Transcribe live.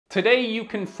Today you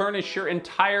can furnish your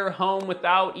entire home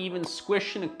without even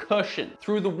squishing a cushion.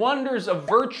 Through the wonders of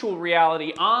virtual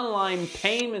reality, online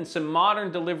payments, and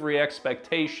modern delivery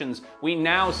expectations, we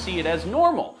now see it as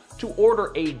normal to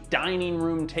order a dining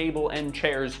room table and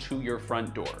chairs to your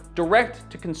front door.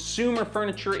 Direct-to-consumer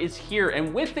furniture is here,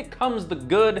 and with it comes the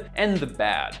good and the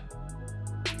bad.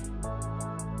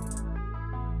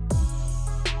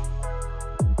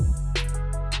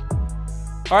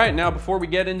 All right, now before we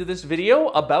get into this video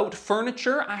about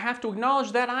furniture, I have to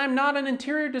acknowledge that I'm not an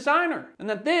interior designer and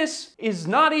that this is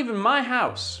not even my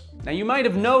house. Now you might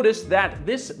have noticed that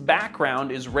this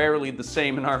background is rarely the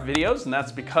same in our videos, and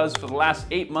that's because for the last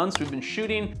 8 months we've been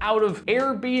shooting out of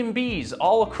Airbnbs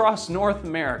all across North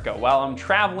America while I'm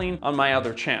traveling on my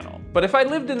other channel. But if I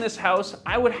lived in this house,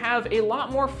 I would have a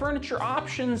lot more furniture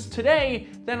options today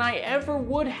than I ever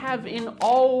would have in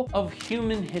all of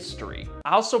human history.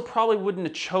 I also probably wouldn't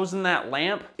have chosen that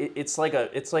lamp. It's like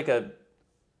a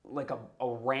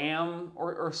ram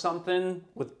or something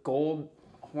with gold.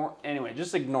 Anyway,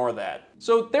 just ignore that.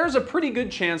 So there's a pretty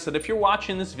good chance that if you're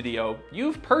watching this video,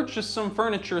 you've purchased some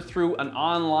furniture through an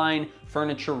online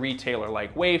furniture retailer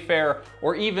like Wayfair,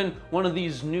 or even one of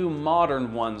these new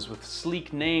modern ones with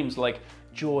sleek names like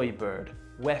Joybird,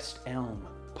 West Elm,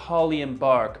 Polly and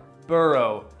Bark,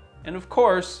 Burrow, and of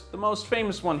course, the most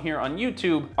famous one here on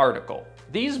YouTube, Article.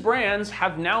 These brands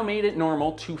have now made it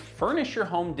normal to furnish your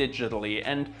home digitally,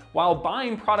 and while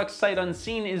buying products sight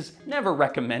unseen is never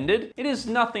recommended, it is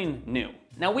nothing new.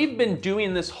 Now we've been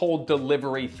doing this whole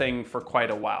delivery thing for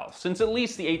quite a while, since at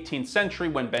least the 18th century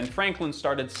when Ben Franklin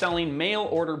started selling mail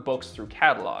order books through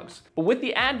catalogs. But with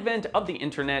the advent of the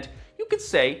internet, you could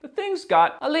say that things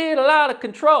got a little out of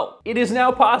control. It is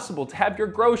now possible to have your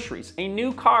groceries, a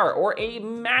new car, or a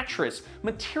mattress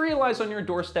materialize on your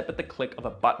doorstep at the click of a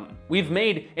button. We've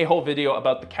made a whole video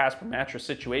about the Casper mattress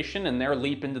situation and their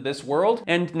leap into this world,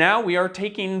 and now we are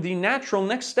taking the natural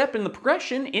next step in the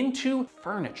progression into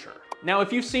furniture. Now,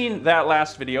 if you've seen that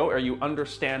last video or you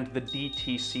understand the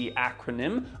DTC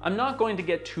acronym, I'm not going to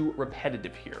get too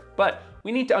repetitive here, but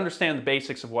we need to understand the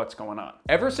basics of what's going on.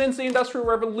 Ever since the Industrial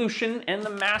Revolution and the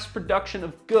mass production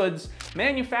of goods,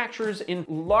 manufacturers in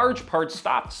large part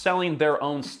stopped selling their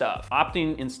own stuff,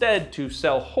 opting instead to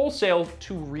sell wholesale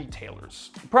to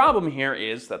retailers. The problem here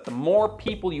is that the more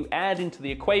people you add into the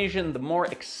equation, the more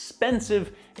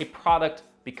expensive a product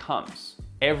becomes.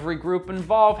 Every group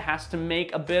involved has to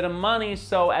make a bit of money,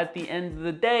 so at the end of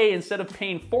the day, instead of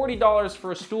paying $40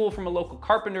 for a stool from a local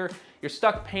carpenter, you're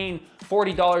stuck paying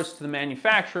 $40 to the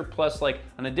manufacturer plus like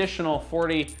an additional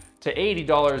 $40 to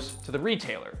 $80 to the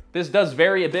retailer. This does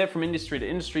vary a bit from industry to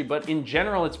industry, but in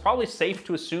general, it's probably safe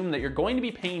to assume that you're going to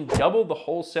be paying double the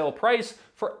wholesale price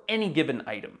for any given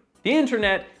item. The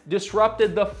internet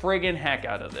disrupted the friggin' heck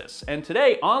out of this, and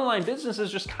today online business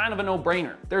is just kind of a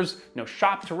no-brainer. There's no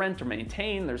shop to rent or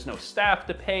maintain, there's no staff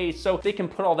to pay, so they can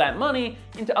put all that money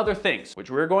into other things,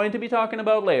 which we're going to be talking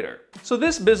about later. So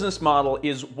this business model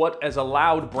is what has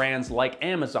allowed brands like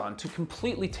Amazon to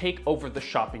completely take over the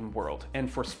shopping world,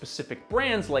 and for specific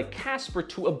brands like Casper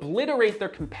to obliterate their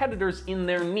competitors in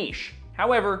their niche.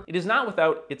 However, it is not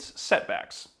without its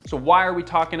setbacks. So why are we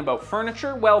talking about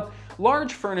furniture? Well,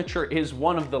 large furniture is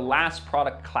one of the last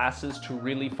product classes to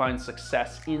really find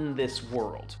success in this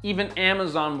world. Even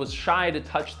Amazon was shy to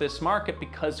touch this market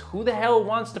because who the hell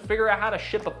wants to figure out how to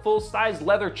ship a full-size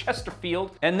leather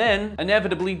Chesterfield and then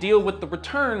inevitably deal with the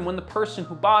return when the person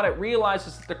who bought it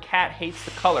realizes that their cat hates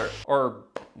the color or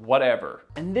whatever.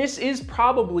 And this is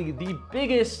probably the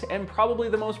biggest and probably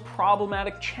the most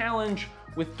problematic challenge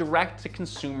with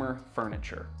direct-to-consumer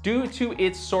furniture. Due to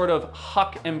its sort of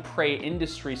huck and pray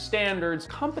industry standards,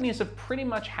 companies have pretty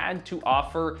much had to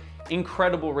offer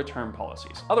incredible return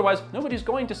policies. Otherwise, nobody's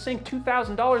going to sink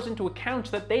 $2,000 into accounts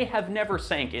that they have never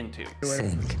sank into.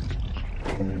 Sink.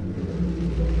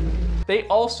 They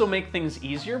also make things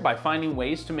easier by finding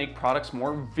ways to make products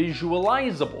more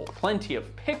visualizable. Plenty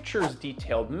of pictures,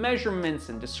 detailed measurements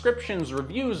and descriptions,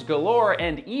 reviews galore,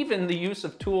 and even the use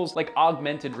of tools like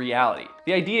augmented reality.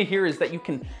 The idea here is that you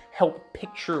can help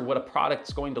picture what a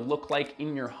product's going to look like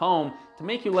in your home to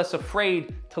make you less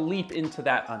afraid to leap into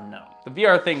that unknown. The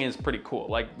VR thing is pretty cool.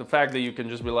 Like the fact that you can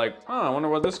just be like, oh, I wonder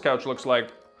what this couch looks like.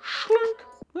 Schlunk.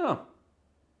 Oh.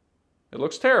 It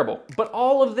looks terrible. But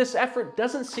all of this effort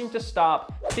doesn't seem to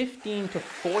stop 15 to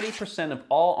 40% of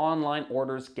all online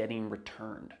orders getting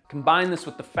returned. Combine this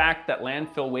with the fact that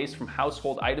landfill waste from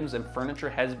household items and furniture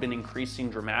has been increasing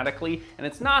dramatically, and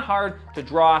it's not hard to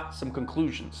draw some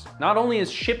conclusions. Not only is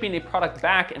shipping a product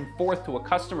back and forth to a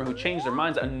customer who changed their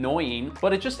minds annoying,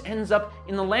 but it just ends up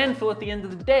in the landfill at the end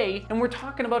of the day, and we're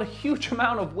talking about a huge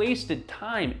amount of wasted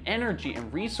time, energy,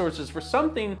 and resources for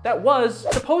something that was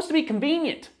supposed to be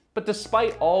convenient. But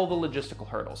despite all the logistical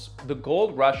hurdles, the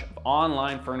gold rush of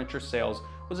online furniture sales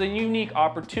was a unique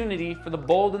opportunity for the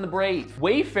bold and the brave.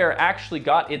 Wayfair actually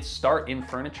got its start in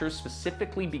furniture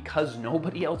specifically because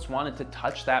nobody else wanted to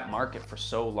touch that market for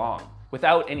so long.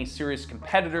 Without any serious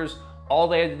competitors, all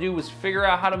they had to do was figure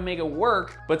out how to make it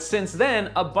work. But since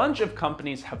then, a bunch of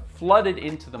companies have flooded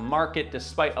into the market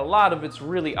despite a lot of its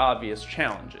really obvious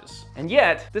challenges. And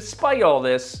yet, despite all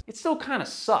this, it still kind of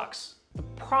sucks. The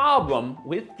problem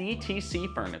with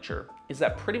DTC furniture is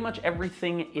that pretty much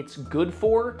everything it's good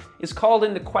for is called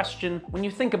into question when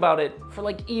you think about it for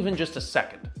like even just a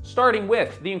second. Starting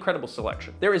with the incredible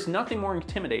selection. There is nothing more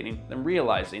intimidating than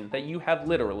realizing that you have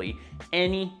literally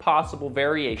any possible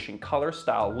variation, color,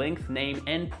 style, length, name,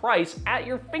 and price at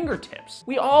your fingertips.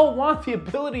 We all want the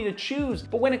ability to choose,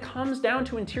 but when it comes down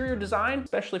to interior design,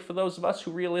 especially for those of us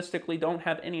who realistically don't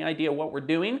have any idea what we're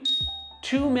doing,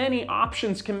 too many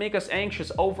options can make us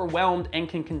anxious, overwhelmed, and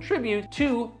can contribute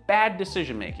to bad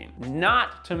decision making,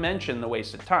 not to mention the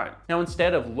wasted time. Now,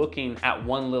 instead of looking at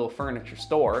one little furniture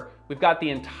store, we've got the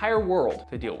entire world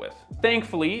to deal with.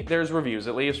 Thankfully, there's reviews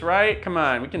at least, right? Come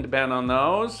on, we can depend on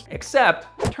those. Except,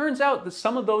 it turns out that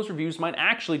some of those reviews might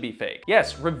actually be fake.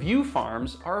 Yes, review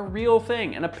farms are a real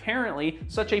thing, and apparently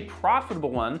such a profitable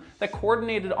one that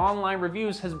coordinated online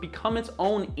reviews has become its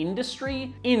own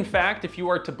industry. In fact, if you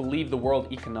are to believe the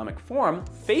World Economic Forum,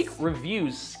 fake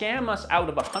reviews scam us out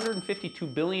of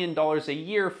 $152 billion a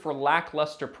year for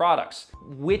lackluster products,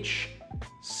 which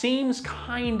seems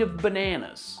kind of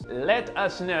bananas. Let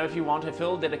us know if you want a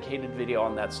full dedicated video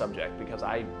on that subject, because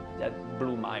that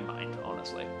blew my mind,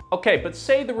 honestly. Okay, but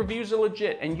say the reviews are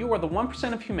legit and you are the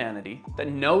 1% of humanity that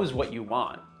knows what you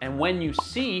want. And when you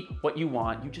see what you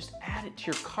want, you just add it to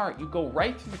your cart. You go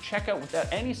right through the checkout without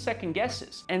any second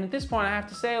guesses. And at this point, I have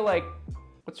to say, like,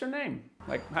 what's your name?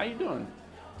 Like, how you doing?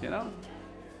 You know?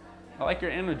 I like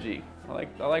your energy. I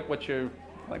like what you're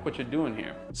doing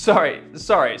here.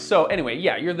 Sorry. So anyway,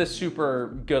 yeah, you're this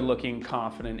super good-looking,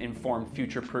 confident, informed,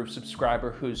 future-proof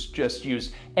subscriber who's just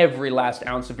used every last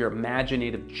ounce of your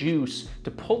imaginative juice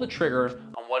to pull the trigger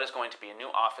on what is going to be a new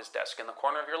office desk in the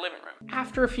corner of your living room.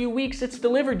 After a few weeks, it's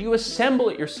delivered. You assemble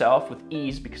it yourself with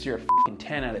ease because you're a f***ing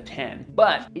 10 out of 10.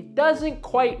 But it doesn't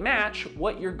quite match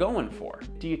what you're going for.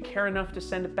 Do you care enough to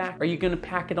send it back? Are you gonna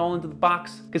pack it all into the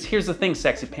box? Because here's the thing,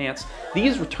 sexy pants.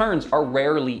 These returns are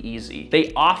rarely easy.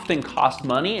 They often cost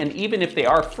money, and even if they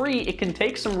are free, it can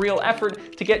take some real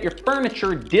effort to get your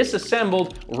furniture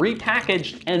disassembled,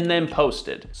 repackaged, and then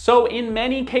posted. So in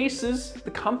many cases,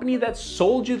 the company that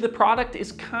sold you the product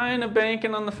is kind of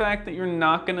banking on the fact that you're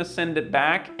not gonna send it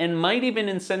back and might even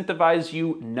incentivize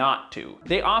you not to.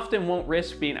 They often won't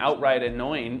risk being outright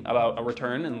annoying about a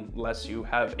return unless you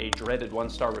have a dreaded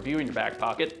 1-star review in your back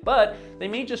pocket, but they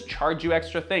may just charge you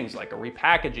extra things like a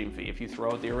repackaging fee if you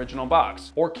throw out the original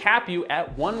box, or cap you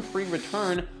at 1 free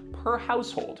return per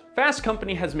household. Fast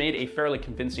Company has made a fairly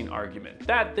convincing argument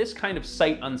that this kind of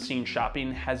sight unseen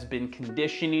shopping has been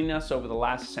conditioning us over the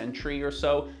last century or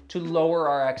so to lower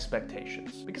our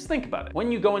expectations. Because think about it,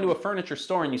 when you go into a furniture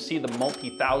store and you see the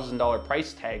multi-$1,000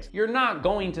 price tags, you're not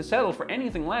going to settle for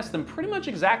anything less than pretty much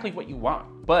exactly what you want.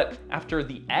 But after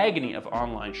the agony of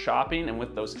online shopping and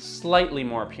with those slightly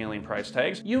more appealing price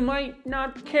tags, you might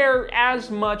not care as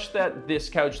much that this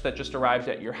couch that just arrived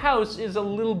at your house is a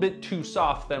little bit too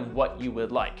soft than what you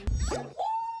would like.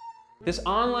 This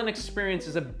online experience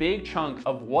is a big chunk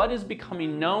of what is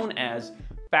becoming known as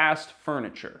fast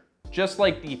furniture. Just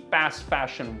like the fast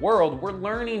fashion world, we're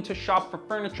learning to shop for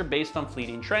furniture based on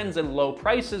fleeting trends and low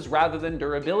prices rather than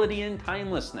durability and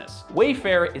timelessness.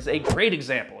 Wayfair is a great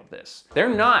example of this.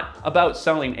 They're not about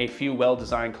selling a few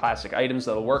well-designed classic items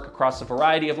that'll work across a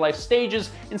variety of life stages.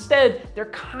 Instead, they're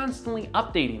constantly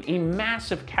updating a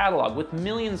massive catalog with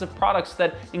millions of products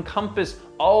that encompass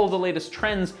all the latest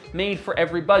trends made for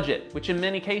every budget, which in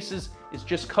many cases is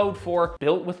just code for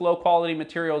built with low quality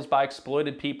materials by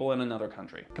exploited people in another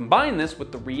country. Combine this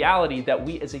with the reality that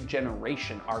we as a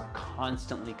generation are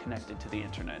constantly connected to the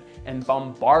internet and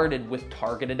bombarded with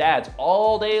targeted ads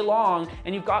all day long,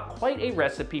 and you've got quite a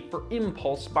recipe for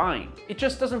impulse buying. It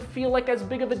just doesn't feel like as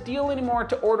big of a deal anymore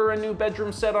to order a new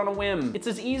bedroom set on a whim. It's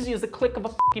as easy as the click of a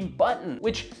fucking button,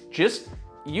 which just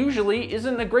usually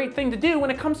isn't a great thing to do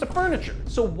when it comes to furniture.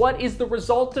 So what is the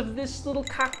result of this little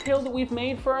cocktail that we've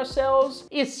made for ourselves?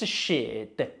 It's a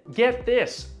shit. Get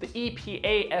this, the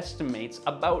EPA estimates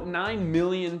about 9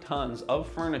 million tons of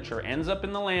furniture ends up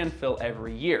in the landfill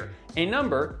every year, a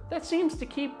number that seems to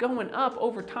keep going up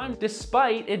over time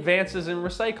despite advances in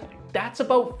recycling. That's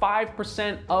about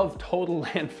 5% of total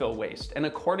landfill waste, and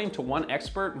according to one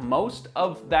expert, most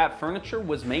of that furniture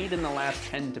was made in the last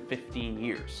 10 to 15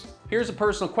 years. Here's a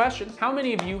personal question. How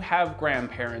many of you have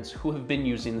grandparents who have been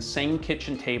using the same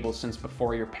kitchen table since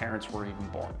before your parents were even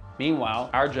born? Meanwhile,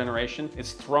 our generation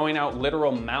is throwing out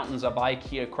literal mountains of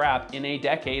IKEA crap in a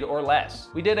decade or less.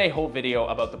 We did a whole video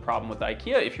about the problem with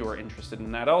IKEA if you are interested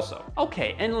in that also.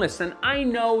 Okay, and listen, I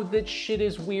know that shit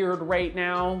is weird right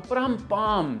now, but I'm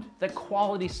bummed that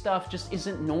quality stuff just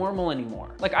isn't normal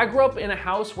anymore. Like, I grew up in a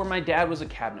house where my dad was a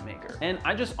cabinet maker, and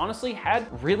I just honestly had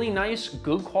really nice,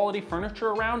 good quality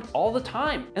furniture around all the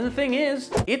time. And the thing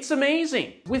is, it's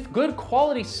amazing. With good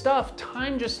quality stuff,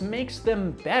 time just makes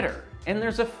them better. And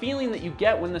there's a feeling that you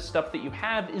get when the stuff that you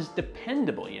have is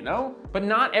dependable, you know? But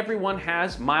not everyone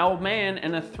has my old man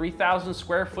and a 3,000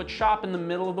 square foot shop in the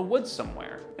middle of the woods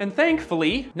somewhere. And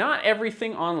thankfully, not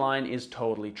everything online is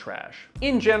totally trash.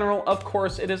 In general, of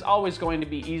course, it is always going to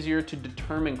be easier to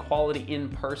determine quality in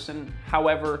person.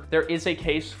 However, there is a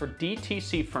case for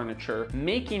DTC furniture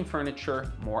making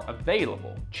furniture more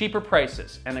available. Cheaper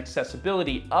prices and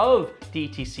accessibility of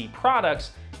DTC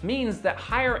products means that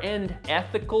higher end,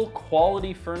 ethical,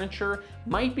 quality furniture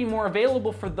might be more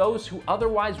available for those who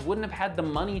otherwise wouldn't have had the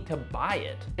money to buy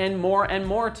it. And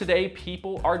more today,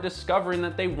 people are discovering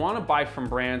that they want to buy from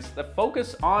brands that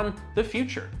focus on the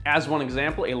future. As one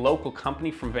example, a local company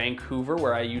from Vancouver,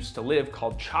 where I used to live,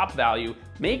 called Chop Value,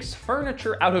 makes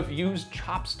furniture out of used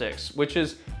chopsticks, which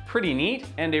is pretty neat,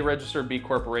 and a registered B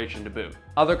Corporation to boot.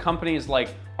 Other companies like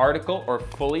Article or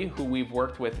Fully, who we've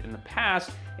worked with in the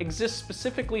past, exist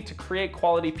specifically to create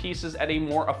quality pieces at a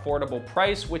more affordable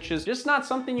price, which is just not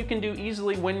something you can do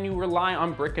easily when you rely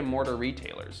on brick and mortar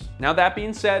retailers. Now, that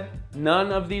being said,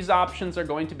 none of these options are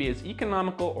going to be as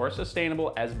economical or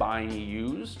sustainable as buying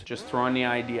used. Just throwing the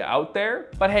idea out there.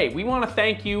 But hey, we want to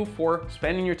thank you for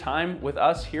spending your time with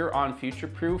us here on Future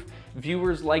Proof.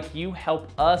 Viewers like you help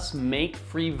us make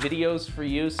free videos for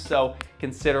you, so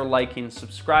consider liking,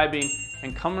 subscribing,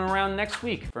 and coming around next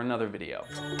week for another video.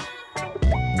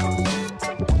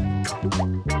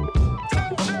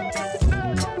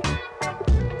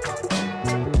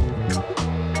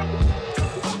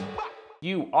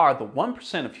 You are the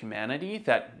 1% of humanity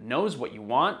that knows what you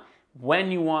want,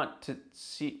 when you want to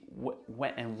see,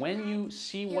 when you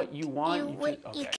see what you want, okay.